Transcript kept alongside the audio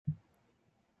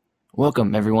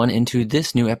Welcome, everyone, into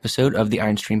this new episode of the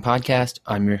Iron Stream Podcast.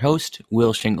 I'm your host,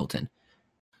 Will Shingleton.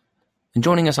 And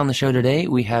joining us on the show today,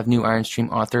 we have new Iron Stream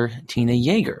author Tina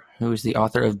Yeager, who is the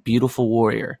author of Beautiful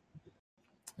Warrior.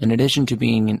 In addition to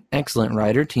being an excellent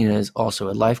writer, Tina is also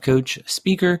a life coach,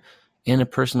 speaker, and a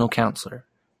personal counselor.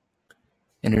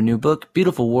 In her new book,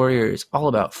 Beautiful Warrior is all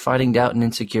about fighting doubt and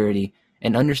insecurity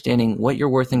and understanding what your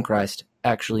worth in Christ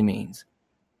actually means.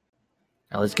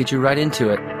 Now let's get you right into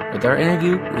it with our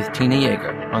interview with Tina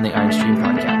Yeager on the Iron Stream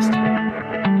Podcast.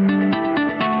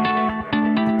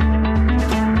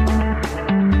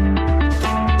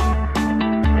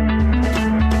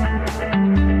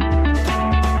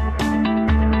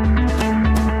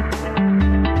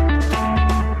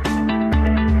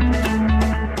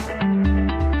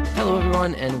 Hello,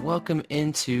 everyone, and welcome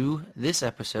into this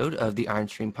episode of the Iron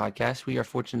Stream Podcast. We are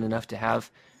fortunate enough to have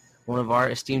one of our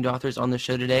esteemed authors on the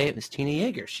show today, Ms. Tina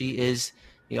Yeager. She is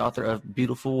the author of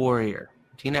Beautiful Warrior.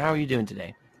 Tina, how are you doing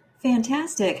today?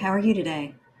 Fantastic. How are you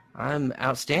today? I'm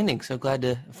outstanding. So glad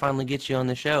to finally get you on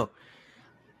the show.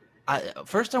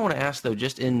 First, I want to ask, though,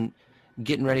 just in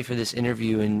getting ready for this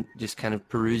interview and just kind of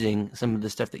perusing some of the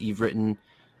stuff that you've written,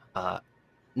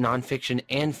 nonfiction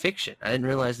and fiction, I didn't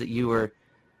realize that you were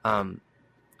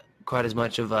quite as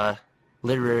much of a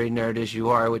literary nerd as you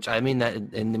are, which I mean that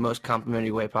in the most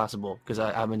complimentary way possible, because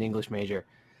I'm an English major.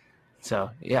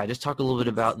 So, yeah, just talk a little bit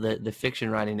about the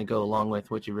fiction writing to go along with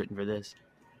what you've written for this.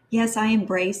 Yes, I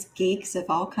embrace geeks of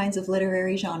all kinds of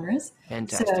literary genres.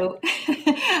 Fantastic. So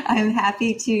I'm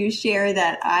happy to share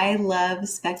that I love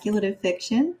speculative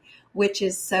fiction, which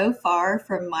is so far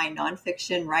from my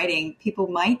nonfiction writing. People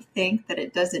might think that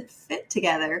it doesn't fit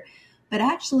together, but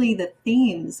actually the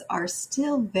themes are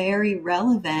still very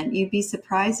relevant. You'd be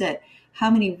surprised at how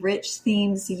many rich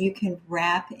themes you can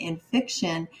wrap in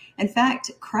fiction. In fact,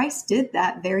 Christ did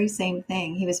that very same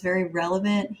thing. He was very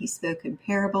relevant. He spoke in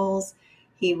parables.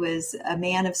 He was a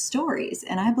man of stories.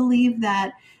 And I believe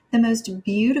that the most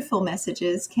beautiful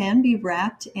messages can be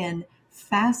wrapped in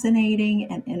fascinating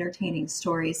and entertaining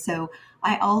stories. So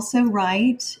I also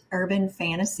write urban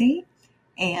fantasy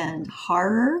and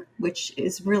horror, which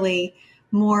is really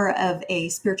more of a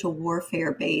spiritual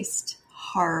warfare based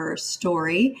horror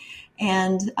story.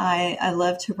 And I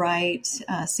love to write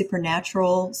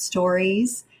supernatural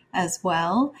stories as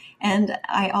well. And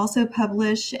I also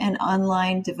publish an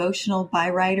online devotional by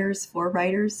writers for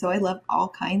writers. So I love all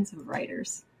kinds of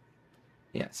writers.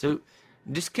 Yeah. So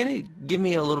just kind of give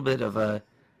me a little bit of a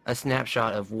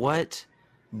snapshot of what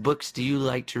books do you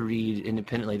like to read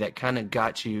independently that kind of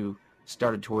got you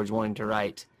started towards wanting to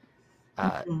write,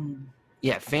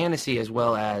 fantasy as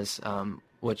well as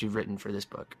what you've written for this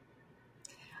book.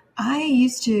 I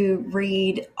used to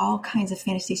read all kinds of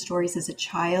fantasy stories as a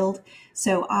child.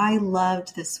 So I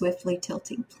loved The Swiftly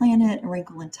Tilting Planet, A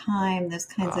Wrinkle in Time, those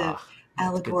kinds of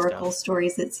allegorical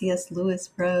stories that C.S.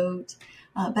 Lewis wrote.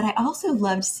 But I also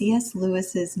loved C.S.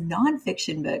 Lewis's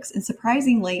nonfiction books. And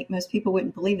surprisingly, most people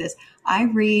wouldn't believe this, I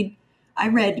read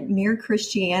Mere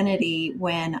Christianity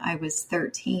when I was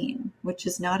 13, which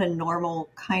is not a normal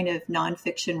kind of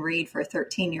nonfiction read for a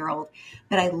 13-year-old.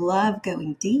 But I love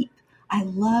going deep. I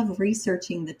love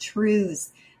researching the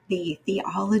truths, the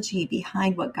theology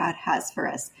behind what God has for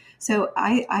us. So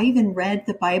I even read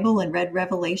the Bible and read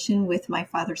Revelation with my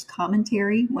father's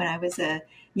commentary when I was a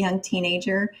young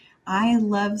teenager. I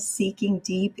love seeking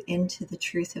deep into the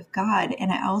truth of God. And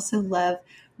I also love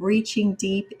reaching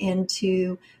deep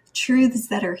into truths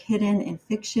that are hidden in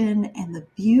fiction and the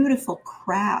beautiful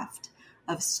craft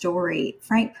of story.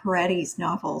 Frank Peretti's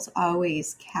novels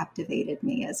always captivated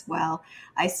me as well.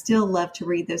 I still love to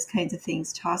read those kinds of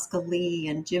things. Tosca Lee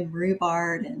and Jim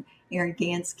Rubart and Aaron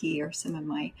Gansky are some of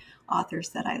my authors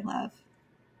that I love.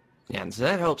 Yeah, and so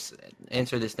that helps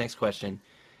answer this next question.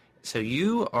 So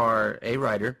you are a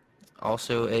writer,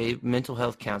 also a mental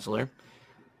health counselor.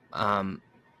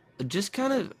 Just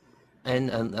kind of,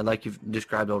 and like you've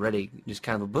described already, just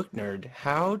kind of a book nerd.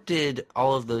 How did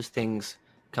all of those things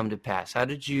come to pass? How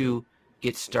did you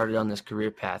get started on this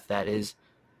career path that is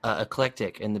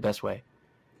eclectic in the best way?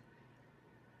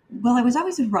 Well, I was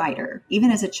always a writer.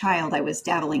 Even as a child, I was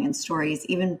dabbling in stories,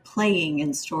 even playing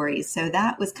in stories. So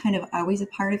that was kind of always a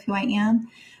part of who I am.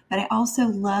 But I also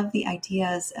love the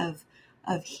ideas of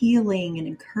healing and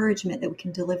encouragement that we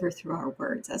can deliver through our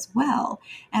words as well.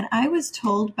 And I was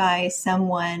told by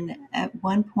someone at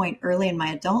one point early in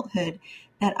my adulthood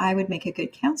that I would make a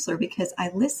good counselor because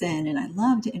I listen and I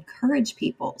love to encourage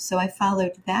people. So I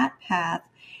followed that path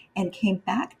and came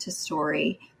back to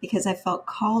story because I felt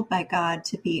called by God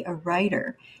to be a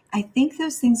writer. I think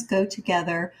those things go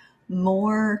together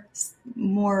more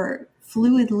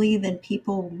fluidly than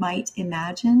people might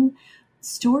imagine.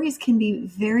 Stories can be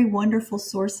very wonderful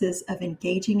sources of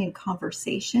engaging in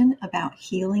conversation about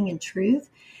healing and truth.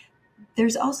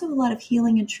 There's also a lot of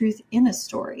healing and truth in a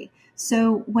story.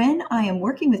 So when I am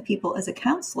working with people as a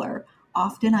counselor,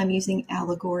 often I'm using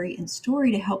allegory and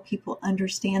story to help people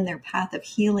understand their path of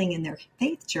healing and their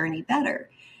faith journey better.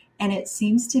 And it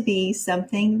seems to be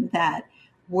something that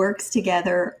works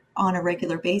together on a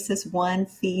regular basis. One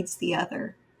feeds the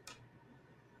other.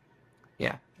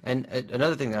 Yeah. And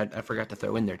another thing that I forgot to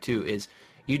throw in there too is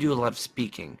you do a lot of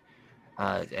speaking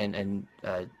and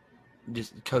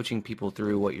just coaching people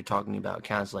through what you're talking about,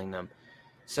 counseling them.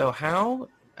 So how,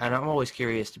 and I'm always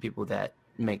curious to people that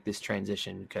make this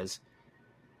transition, because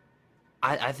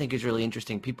I think it's really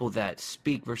interesting, people that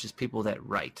speak versus people that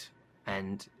write.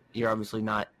 And you're obviously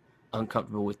not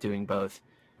uncomfortable with doing both.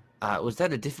 Was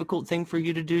that a difficult thing for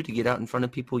you to do, to get out in front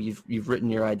of people? You've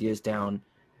written your ideas down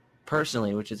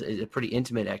personally, which is a pretty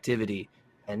intimate activity,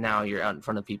 and now you're out in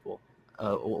front of people.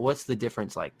 What's the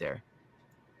difference like there?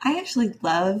 I actually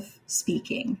love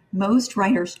speaking. Most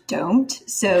writers don't.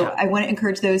 So I want to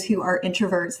encourage those who are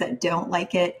introverts that don't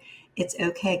like it. It's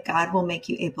okay. God will make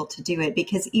you able to do it,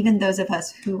 because even those of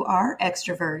us who are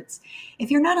extroverts,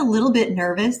 if you're not a little bit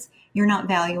nervous, you're not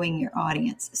valuing your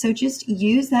audience. So just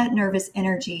use that nervous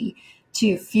energy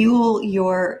to fuel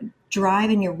your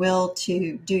drive and your will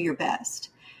to do your best.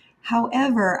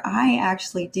 However, I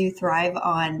actually do thrive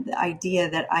on the idea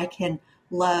that I can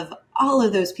love all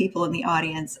of those people in the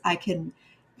audience. I can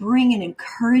bring an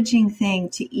encouraging thing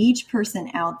to each person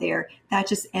out there. That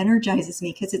just energizes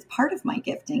me, because it's part of my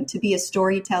gifting to be a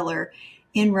storyteller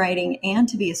in writing and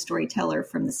to be a storyteller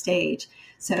from the stage.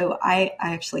 So I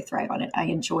actually thrive on it. I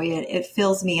enjoy it. It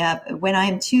fills me up. When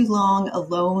I'm too long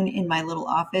alone in my little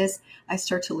office, I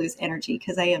start to lose energy,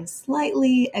 because I am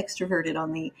slightly extroverted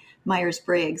on the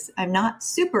Myers-Briggs. I'm not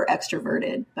super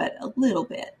extroverted, but a little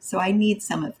bit. So I need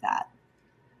some of that.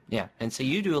 Yeah. And so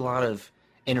you do a lot of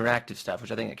interactive stuff,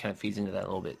 which I think it kind of feeds into that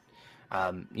a little bit.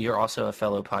 You're also a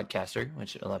fellow podcaster,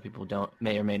 which a lot of people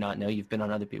may or may not know. You've been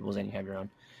on other people's and you have your own.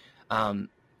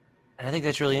 And I think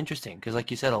that's really interesting, because like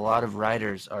you said, a lot of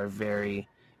writers are very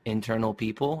internal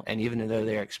people, and even though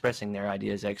they're expressing their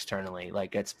ideas externally,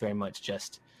 like it's very much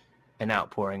just an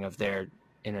outpouring of their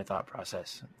inner thought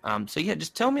process. So yeah,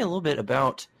 just tell me a little bit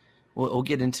about, we'll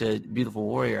get into Beautiful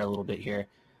Warrior a little bit here.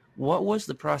 What was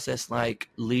the process like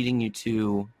leading you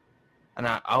to, and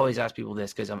I always ask people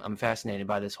this because I'm fascinated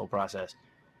by this whole process.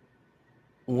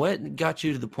 What got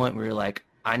you to the point where you're like,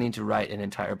 I need to write an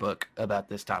entire book about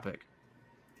this topic?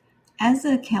 As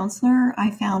a counselor, I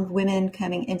found women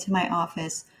coming into my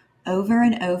office over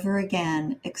and over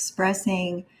again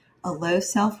expressing a low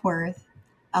self-worth,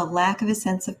 a lack of a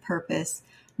sense of purpose,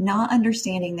 not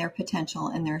understanding their potential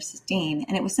and their esteem.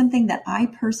 And it was something that I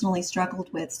personally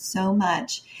struggled with so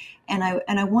much. And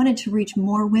I wanted to reach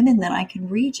more women than I could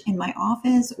reach in my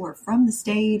office or from the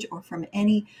stage or from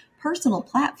any personal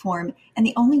platform. And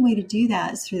the only way to do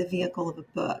that is through the vehicle of a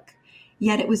book.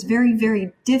 Yet it was very,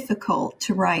 very difficult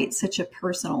to write such a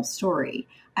personal story.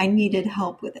 I needed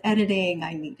help with editing.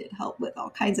 I needed help with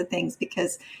all kinds of things,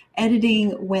 because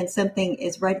editing when something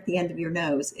is right at the end of your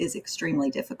nose is extremely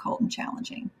difficult and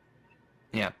challenging.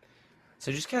 Yeah.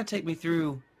 So just kind of take me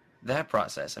through that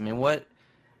process. I mean,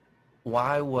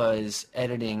 why was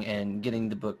editing and getting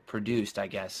the book produced, I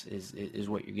guess, is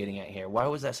what you're getting at here. Why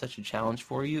was that such a challenge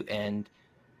for you, and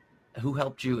who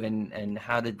helped you, and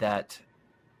how did that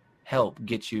help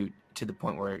get you to the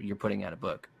point where you're putting out a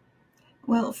book?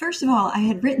 Well, first of all, I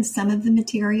had written some of the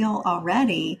material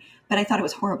already, but I thought it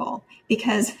was horrible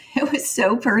because it was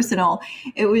so personal.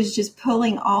 It was just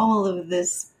pulling all of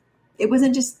this. It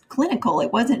wasn't just clinical.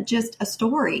 It wasn't just a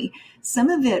story. Some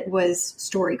of it was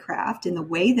storycraft in the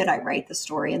way that I write the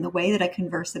story and the way that I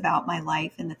converse about my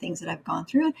life and the things that I've gone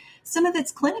through. And some of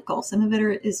it's clinical. Some of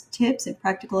it is tips and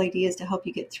practical ideas to help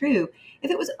you get through. If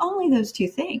it was only those two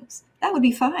things, that would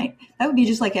be fine. That would be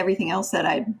just like everything else that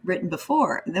I'd written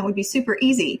before. That would be super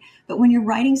easy. But when you're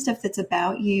writing stuff that's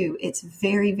about you, it's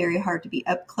very, very hard to be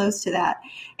up close to that.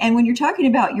 And when you're talking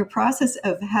about your process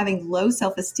of having low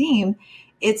self-esteem,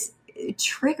 it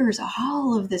triggers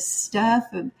all of this stuff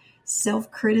of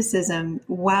self-criticism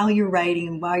while you're writing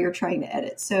and while you're trying to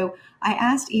edit. So I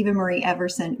asked Eva Marie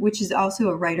Everson, which is also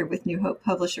a writer with New Hope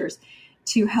Publishers,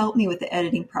 to help me with the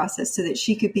editing process so that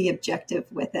she could be objective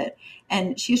with it.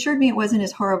 And she assured me it wasn't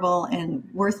as horrible and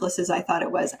worthless as I thought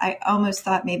it was. I almost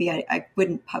thought maybe I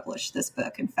wouldn't publish this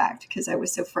book, in fact, because I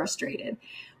was so frustrated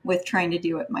with trying to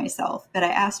do it myself. But I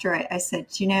asked her, I said,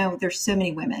 there's so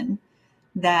many women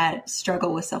that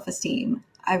struggle with self-esteem.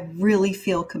 I really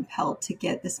feel compelled to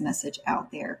get this message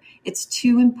out there. It's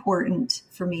too important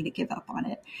for me to give up on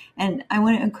it. And I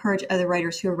want to encourage other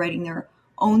writers who are writing their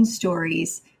own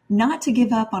stories not to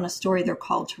give up on a story they're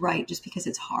called to write just because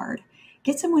it's hard.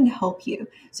 Get someone to help you.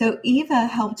 So Eva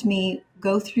helped me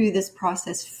go through this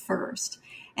process first.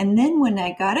 And then when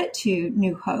I got it to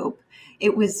New Hope,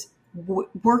 it was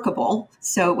workable.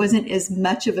 So it wasn't as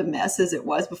much of a mess as it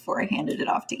was before I handed it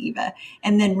off to Eva.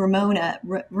 And then Ramona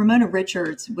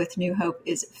Richards with New Hope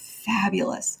is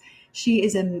fabulous. She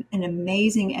is an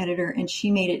amazing editor, and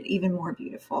she made it even more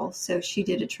beautiful. So she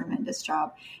did a tremendous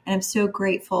job. And I'm so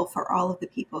grateful for all of the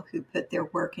people who put their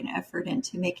work and effort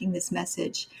into making this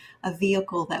message a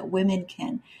vehicle that women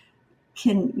can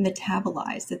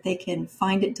metabolize, that they can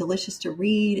find it delicious to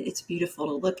read. It's beautiful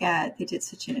to look at. They did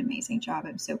such an amazing job.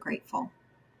 I'm so grateful.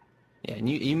 Yeah, and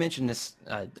you mentioned this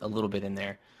a little bit in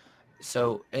there.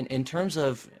 So in terms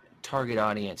of target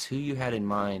audience, who you had in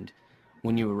mind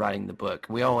when you were writing the book?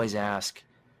 We always ask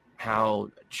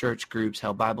how church groups,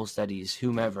 how Bible studies,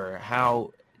 whomever,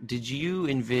 how did you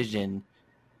envision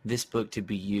this book to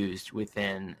be used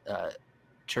within a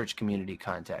church community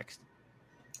context?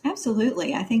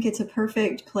 Absolutely. I think it's a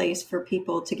perfect place for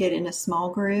people to get in a small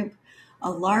group, a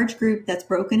large group that's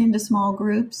broken into small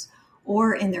groups,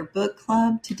 or in their book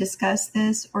club to discuss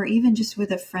this, or even just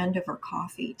with a friend over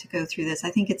coffee to go through this. I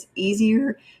think it's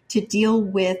easier to deal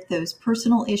with those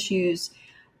personal issues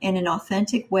in an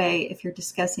authentic way if you're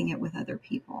discussing it with other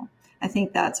people. I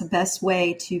think that's the best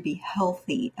way to be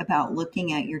healthy about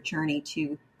looking at your journey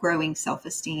to growing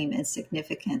self-esteem and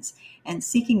significance and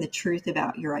seeking the truth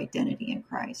about your identity in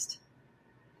Christ.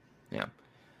 Yeah.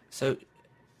 So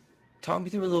talk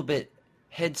me through a little bit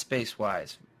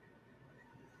headspace-wise.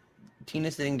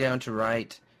 Tina sitting down to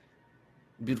write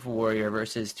Beautiful Warrior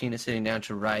versus Tina sitting down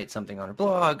to write something on her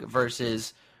blog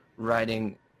versus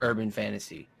writing urban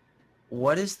fantasy.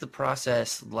 What is the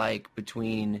process like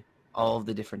between all of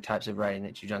the different types of writing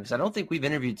that you've done? Because I don't think we've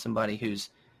interviewed somebody who's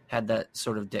had that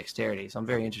sort of dexterity, so I'm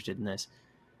very interested in this.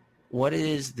 What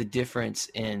is the difference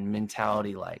in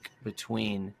mentality like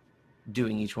between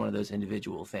doing each one of those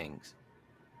individual things?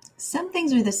 Some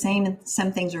things are the same and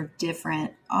some things are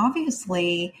different.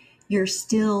 Obviously, you're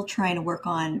still trying to work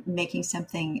on making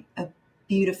something a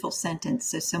beautiful sentence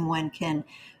so someone can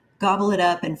gobble it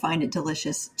up and find it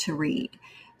delicious to read.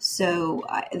 So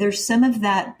there's some of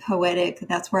that poetic,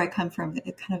 that's where I come from,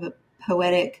 kind of a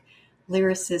poetic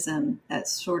lyricism that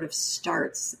sort of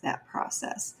starts that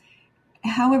process.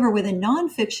 However, with a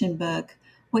nonfiction book,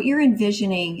 what you're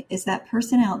envisioning is that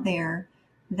person out there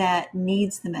that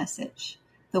needs the message,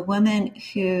 the woman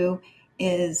who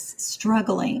is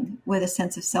struggling with a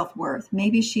sense of self-worth.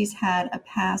 Maybe she's had a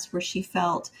past where she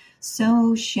felt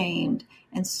so shamed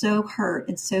and so hurt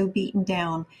and so beaten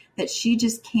down that she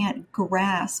just can't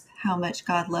grasp how much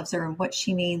God loves her and what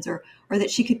she means, or that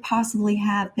she could possibly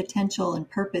have potential and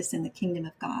purpose in the kingdom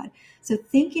of God. So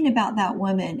thinking about that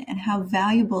woman and how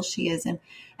valuable she is and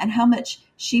how much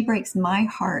she breaks my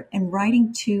heart, and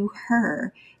writing to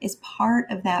her is part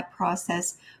of that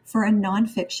process for a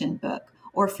nonfiction book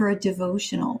or for a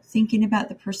devotional, thinking about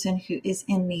the person who is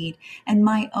in need and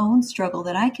my own struggle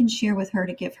that I can share with her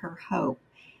to give her hope.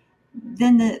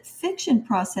 Then the fiction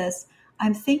process,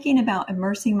 I'm thinking about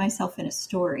immersing myself in a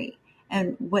story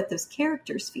and what those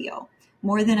characters feel,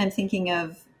 more than I'm thinking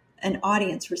of an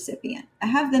audience recipient. I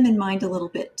have them in mind a little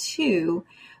bit too,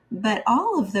 but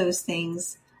all of those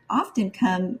things often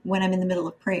come when I'm in the middle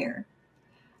of prayer.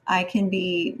 I can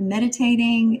be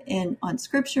meditating on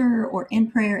scripture or in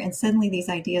prayer, and suddenly these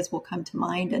ideas will come to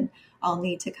mind, and I'll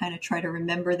need to kind of try to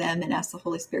remember them and ask the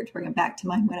Holy Spirit to bring them back to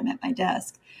mind when I'm at my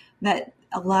desk. But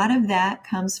a lot of that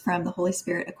comes from the Holy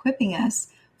Spirit equipping us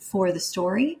for the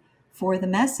story, for the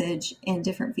message in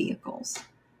different vehicles.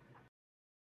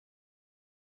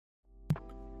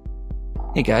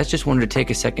 Hey guys, just wanted to take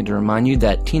a second to remind you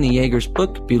that Tina Yeager's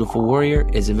book, Beautiful Warrior,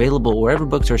 is available wherever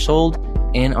books are sold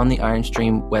and on the Iron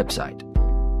Stream website.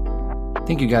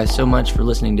 Thank you guys so much for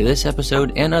listening to this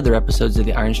episode and other episodes of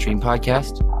the Iron Stream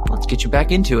podcast. Let's get you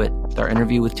back into it with our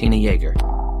interview with Tina Yeager.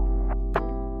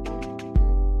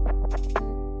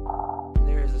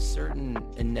 There is a certain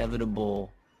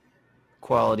inevitable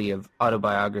quality of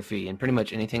autobiography in pretty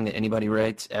much anything that anybody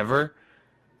writes ever,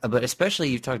 but especially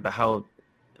you've talked about how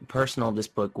personal this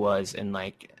book was, and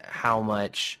like how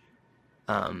much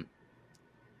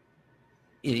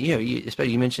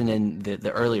especially you mentioned in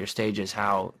the earlier stages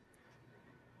how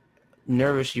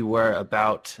nervous you were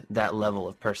about that level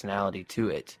of personality to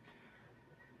it.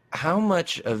 How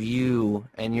much of you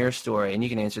and your story, and you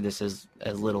can answer this as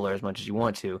little or as much as you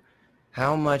want to,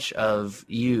 how much of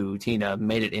you, Tina,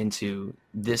 made it into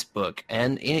this book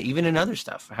and even in other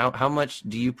stuff? How much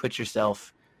do you put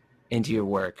yourself into your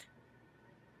work?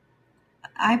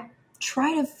 I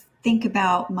try to think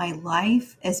about my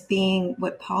life as being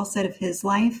what Paul said of his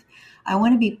life. I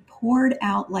want to be poured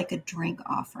out like a drink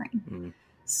offering. Mm.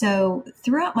 So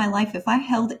throughout my life, if I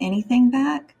held anything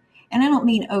back, and I don't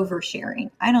mean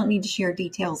oversharing, I don't need to share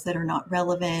details that are not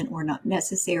relevant or not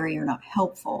necessary or not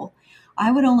helpful.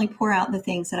 I would only pour out the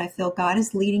things that I feel God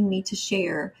is leading me to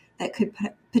share that could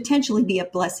potentially be a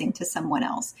blessing to someone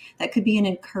else, that could be an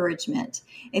encouragement.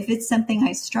 If it's something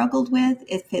I struggled with,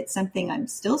 if it's something I'm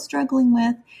still struggling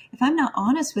with, if I'm not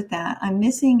honest with that, I'm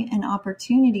missing an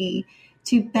opportunity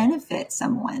to benefit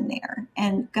someone there.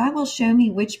 And God will show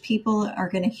me which people are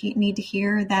going to need to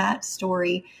hear that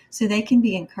story so they can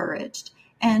be encouraged.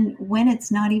 And when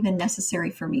it's not even necessary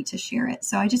for me to share it.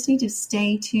 So I just need to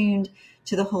stay tuned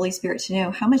to the Holy Spirit to know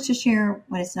how much to share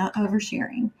when it's not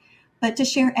oversharing, but to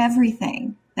share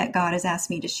everything that God has asked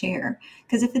me to share.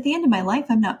 Because if at the end of my life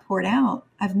I'm not poured out,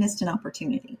 I've missed an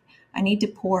opportunity. I need to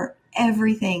pour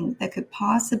everything that could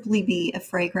possibly be a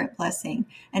fragrant blessing,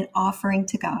 an offering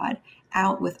to God,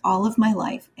 out with all of my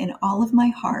life and all of my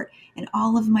heart and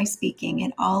all of my speaking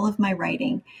and all of my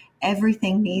writing.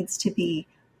 Everything needs to be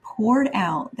poured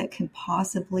out that can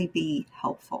possibly be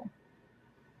helpful.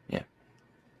 Yeah,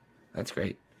 that's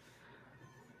great.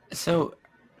 So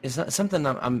is that something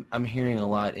I'm hearing a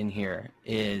lot in here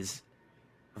is,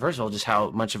 first of all, just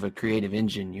how much of a creative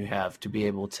engine you have to be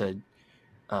able to,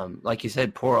 like you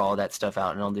said, pour all that stuff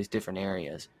out in all these different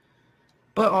areas.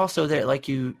 But also there, like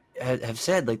you have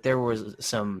said, like there was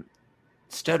some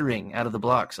stuttering out of the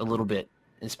blocks a little bit,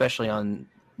 especially on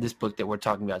this book that we're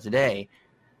talking about today.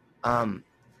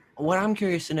 What I'm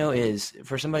curious to know is,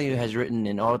 for somebody who has written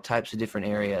in all types of different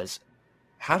areas,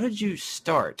 how did you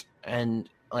start? And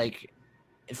like,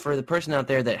 for the person out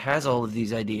there that has all of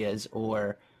these ideas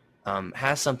or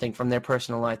has something from their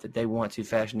personal life that they want to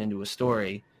fashion into a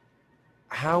story,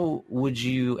 how would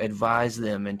you advise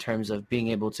them in terms of being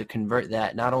able to convert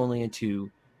that not only into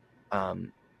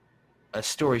a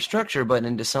story structure, but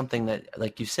into something that,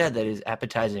 like you said, that is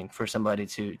appetizing for somebody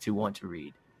to want to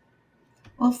read?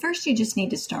 Well, first you just need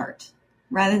to start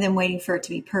rather than waiting for it to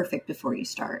be perfect before you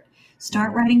start.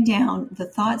 Start writing down the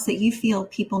thoughts that you feel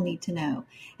people need to know.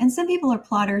 And some people are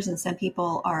plotters and some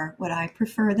people are, what I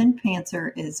prefer than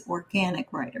pantser is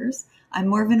organic writers. I'm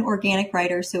more of an organic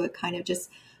writer, so it kind of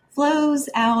just flows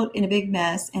out in a big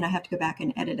mess and I have to go back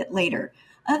and edit it later.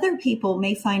 Other people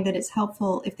may find that it's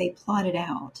helpful if they plot it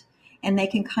out and they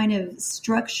can kind of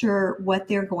structure what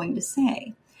they're going to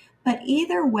say. But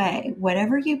either way,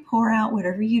 whatever you pour out,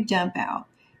 whatever you dump out,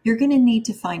 you're going to need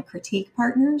to find critique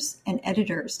partners and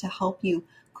editors to help you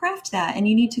craft that. And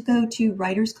you need to go to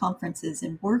writers' conferences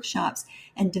and workshops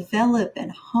and develop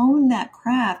and hone that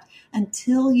craft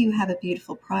until you have a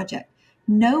beautiful project.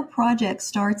 No project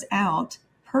starts out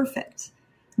perfect.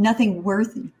 Nothing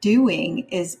worth doing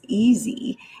is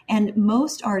easy. And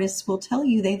most artists will tell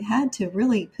you they've had to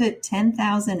really put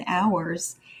 10,000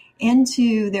 hours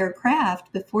into their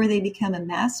craft before they become a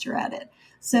master at it.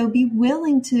 So be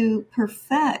willing to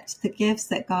perfect the gifts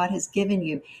that God has given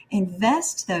you.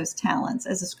 Invest those talents,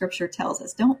 as the scripture tells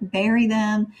us. Don't bury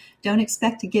them. Don't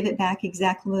expect to give it back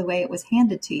exactly the way it was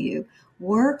handed to you.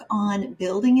 Work on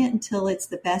building it until it's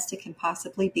the best it can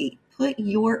possibly be. Put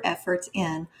your efforts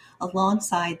in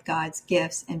alongside God's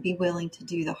gifts and be willing to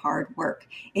do the hard work.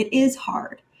 It is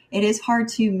hard. It is hard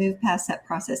to move past that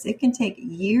process. It can take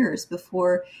years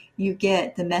before you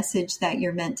get the message that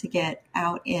you're meant to get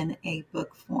out in a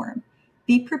book form.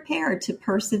 Be prepared to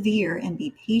persevere and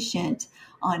be patient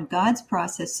on God's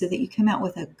process so that you come out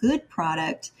with a good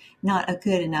product, not a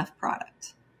good enough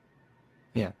product.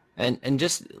 Yeah. And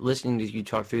just listening to you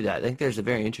talk through that, I think there's a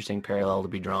very interesting parallel to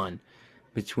be drawn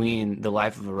between the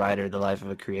life of a writer, the life of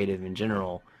a creative in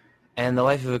general, and the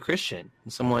life of a Christian,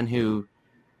 someone who,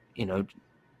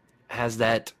 has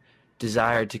that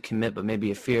desire to commit, but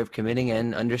maybe a fear of committing,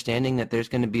 and understanding that there's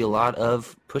going to be a lot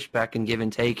of pushback and give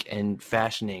and take and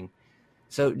fashioning.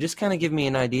 So just kind of give me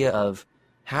an idea of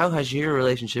how has your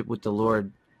relationship with the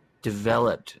Lord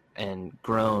developed and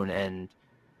grown and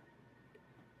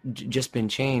just been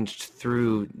changed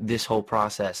through this whole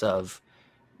process of,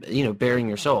 bearing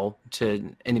your soul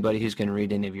to anybody who's going to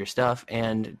read any of your stuff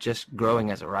and just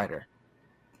growing as a writer?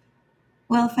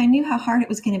 Well, if I knew how hard it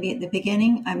was going to be at the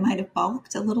beginning, I might have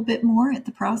balked a little bit more at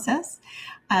the process.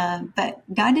 But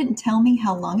God didn't tell me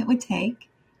how long it would take.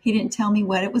 He didn't tell me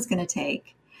what it was going to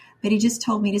take, but he just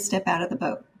told me to step out of the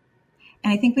boat.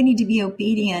 And I think we need to be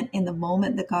obedient in the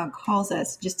moment that God calls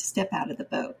us just to step out of the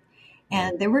boat.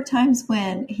 And there were times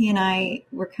when he and I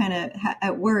were kind of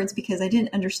at words because I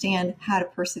didn't understand how to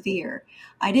persevere.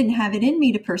 I didn't have it in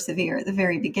me to persevere at the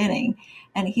very beginning.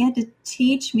 And he had to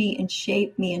teach me and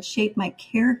shape my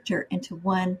character into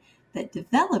one that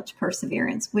developed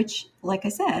perseverance, which, like I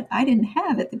said, I didn't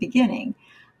have at the beginning.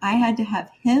 I had to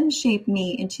have him shape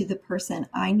me into the person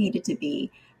I needed to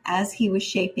be as he was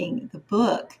shaping the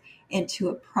book into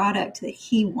a product that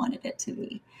he wanted it to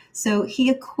be. So he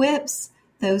equips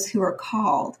those who are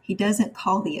called. He doesn't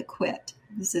call the equipped.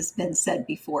 This has been said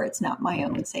before. It's not my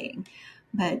own saying.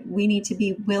 But we need to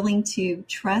be willing to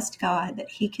trust God that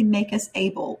he can make us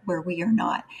able where we are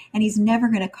not. And he's never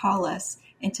going to call us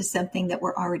into something that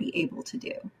we're already able to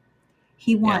do.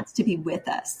 He wants to be with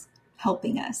us,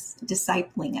 helping us,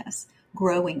 discipling us,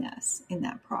 growing us in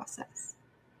that process.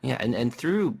 Yeah, and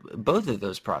through both of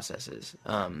those processes,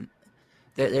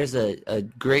 there's a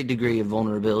great degree of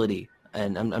vulnerability.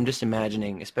 And I'm just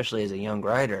imagining, especially as a young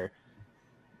writer,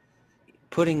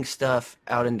 putting stuff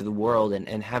out into the world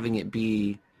and having it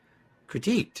be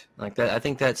critiqued like that. I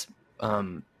think that's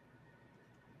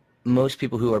most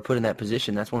people who are put in that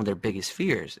position, that's one of their biggest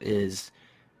fears is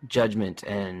judgment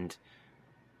and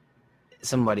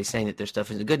somebody saying that their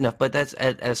stuff isn't good enough. But that's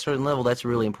at a certain level, that's a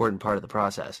really important part of the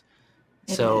process.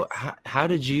 So how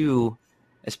did you,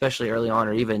 especially early on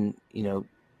or even,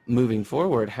 moving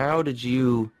forward, how did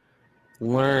you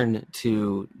learn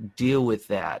to deal with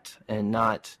that and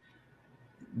not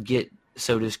get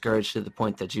so discouraged to the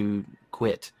point that you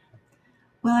quit?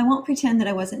 Well, I won't pretend that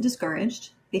I wasn't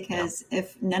discouraged, because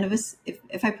if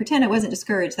I pretend I wasn't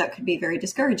discouraged, that could be very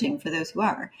discouraging for those who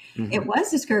are. Mm-hmm. It was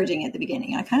discouraging at the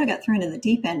beginning. I kind of got thrown in the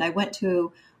deep end. I went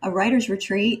to a writer's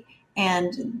retreat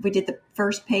and we did the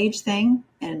first page thing,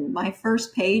 and my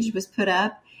first page was put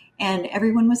up and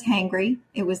everyone was hangry.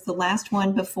 It was the last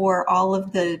one before all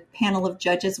of the panel of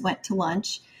judges went to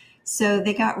lunch. So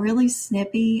they got really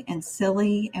snippy and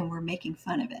silly and were making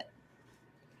fun of it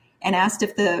and asked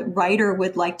if the writer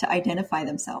would like to identify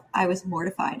themselves. I was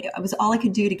mortified. It was all I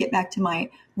could do to get back to my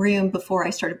room before I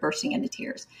started bursting into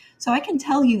tears. So I can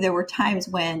tell you there were times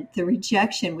when the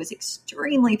rejection was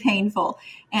extremely painful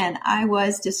and I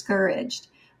was discouraged.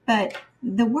 But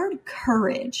the word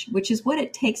courage, which is what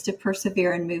it takes to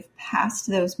persevere and move past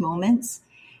those moments,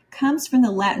 comes from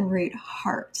the Latin root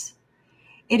heart.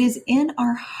 It is in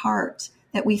our heart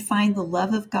that we find the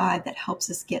love of God that helps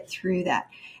us get through that.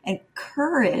 And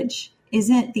courage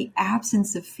isn't the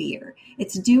absence of fear.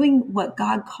 It's doing what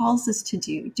God calls us to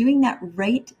do, doing that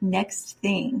right next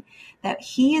thing that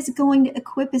he is going to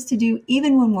equip us to do,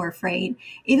 even when we're afraid,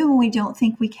 even when we don't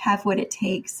think we have what it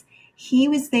takes. He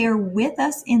was there with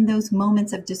us in those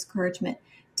moments of discouragement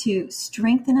to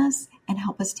strengthen us and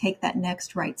help us take that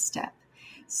next right step.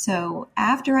 So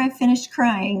after I finished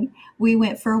crying, we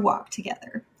went for a walk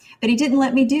together. But he didn't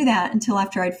let me do that until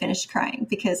after I'd finished crying,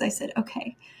 because I said,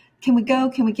 okay, can we go?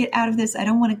 Can we get out of this? I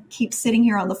don't want to keep sitting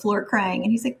here on the floor crying.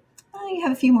 And he's like, oh, you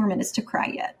have a few more minutes to cry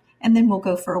yet, and then we'll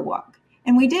go for a walk.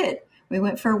 And we did. We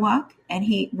went for a walk, and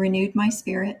he renewed my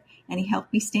spirit, and he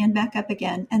helped me stand back up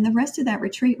again. And the rest of that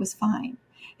retreat was fine.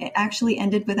 It actually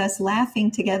ended with us laughing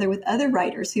together with other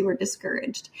writers who were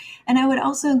discouraged. And I would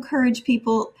also encourage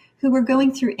people who were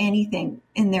going through anything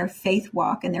in their faith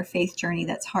walk and their faith journey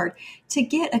that's hard, to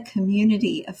get a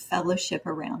community of fellowship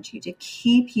around you, to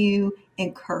keep you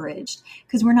encouraged,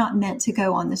 because we're not meant to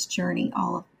go on this journey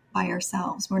all by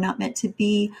ourselves. We're not meant to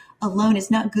be alone. It's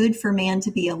not good for man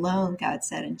to be alone, God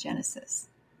said in Genesis.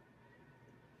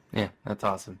 Yeah, that's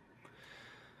awesome.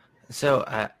 So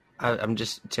I'm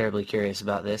just terribly curious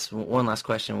about this. One last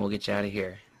question, we'll get you out of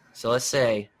here. So let's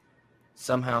say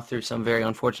somehow through some very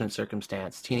unfortunate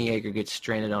circumstance, Tina Yeager gets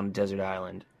stranded on a desert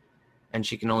island and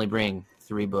she can only bring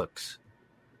 3 books.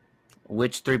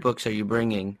 Which 3 books are you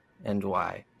bringing and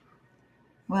why?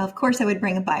 Well, of course I would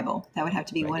bring a Bible. That would have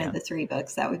to be one of the 3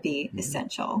 books. That would be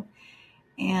essential.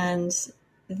 And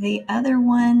the other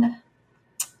one,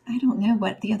 I don't know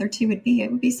what the other 2 would be.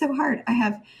 It would be so hard. I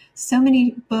have so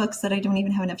many books that I don't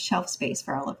even have enough shelf space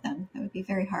for all of them. It would be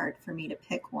very hard for me to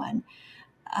pick one.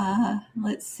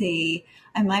 Let's see.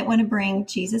 I might want to bring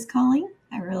Jesus Calling.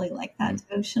 I really like that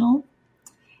devotional.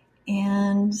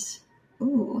 And,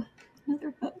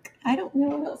 another book. I don't know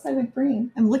what else I would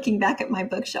bring. I'm looking back at my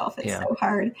bookshelf. It's so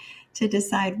hard to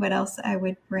decide what else I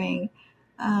would bring.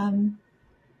 I'm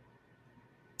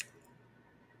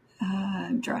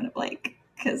drawing a blank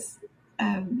because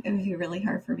it would be really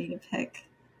hard for me to pick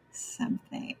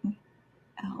something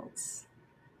else.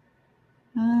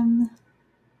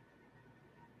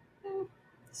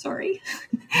 Sorry.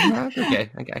 No, that's okay.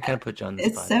 I kind of put you on the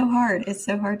spot. It's so hard. It's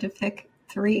so hard to pick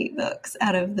 3 books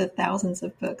out of the thousands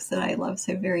of books that I love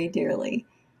so very dearly.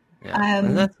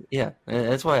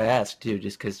 That's why I asked too,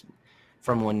 just because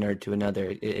from one nerd to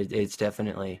another, it's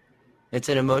definitely, it's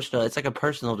an emotional, it's like a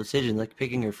personal decision, like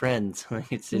picking your friends.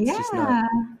 It's just not.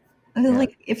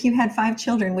 Like if you had 5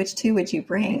 children, which 2 would you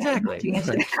bring? Exactly. You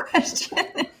answer that question.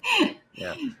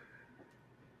 Yeah.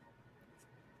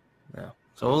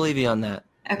 So we'll leave you on that.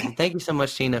 Okay. Thank you so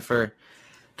much, Tina, for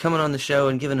coming on the show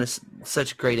and giving us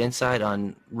such great insight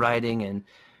on writing, and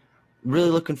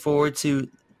really looking forward to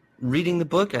reading the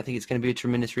book. I think it's going to be a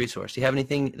tremendous resource. Do you have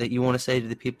anything that you want to say to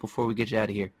the people before we get you out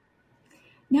of here?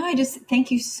 No, I just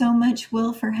thank you so much,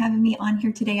 Will, for having me on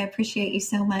here today. I appreciate you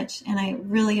so much, and I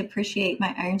really appreciate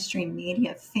my Ironstream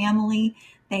Media family.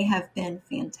 They have been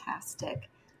fantastic.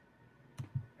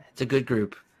 It's a good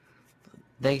group.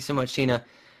 Thank you so much, Tina.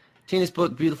 Tina's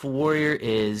book, Beautiful Warrior,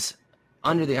 is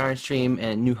under the Ironstream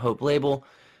and New Hope label.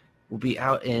 Will be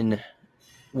out in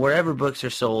wherever books are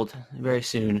sold very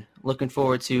soon. Looking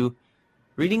forward to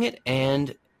reading it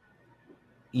and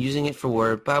using it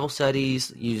for Bible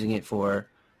studies, using it for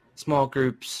small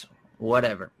groups,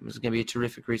 whatever. It's going to be a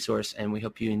terrific resource, and we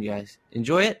hope you guys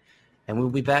enjoy it. And we'll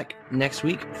be back next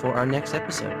week for our next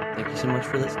episode. Thank you so much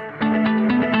for listening.